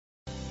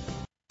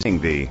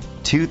The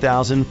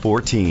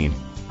 2014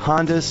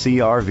 Honda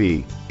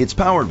CR-V. It's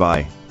powered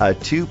by a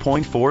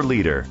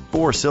 2.4-liter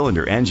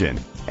 4-cylinder engine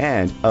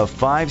and a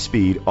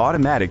 5-speed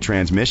automatic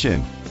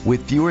transmission.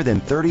 With fewer than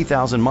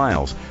 30,000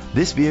 miles,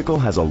 this vehicle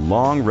has a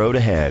long road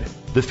ahead.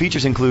 The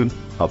features include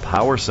a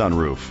power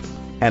sunroof,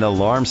 an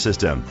alarm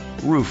system,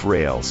 roof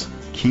rails,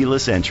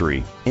 keyless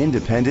entry,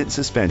 independent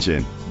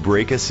suspension,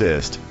 brake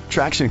assist,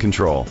 traction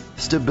control,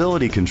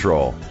 stability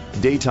control,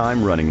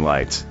 daytime running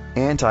lights,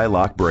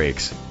 anti-lock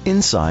brakes.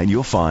 Inside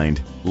you'll find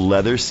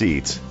leather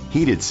seats,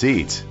 heated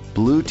seats,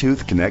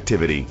 Bluetooth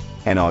connectivity,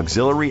 an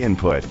auxiliary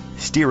input,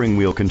 steering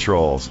wheel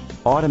controls,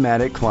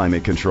 automatic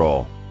climate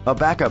control, a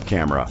backup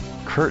camera,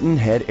 curtain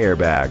head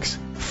airbags,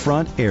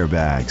 front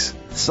airbags,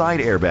 side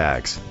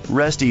airbags.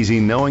 Rest easy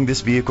knowing this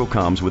vehicle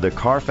comes with a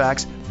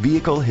Carfax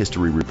Vehicle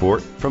History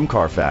Report from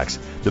Carfax,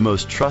 the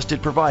most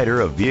trusted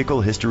provider of vehicle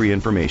history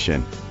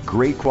information.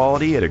 Great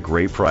quality at a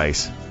great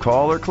price.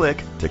 Call or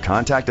click to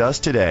contact us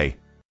today.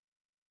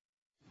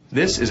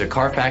 This is a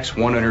Carfax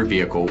one-owner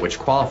vehicle which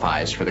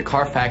qualifies for the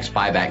Carfax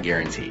buyback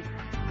guarantee.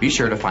 Be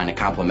sure to find a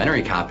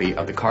complimentary copy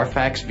of the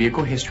Carfax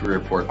Vehicle History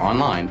Report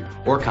online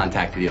or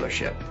contact the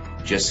dealership.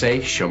 Just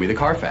say, "Show me the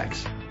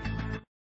Carfax."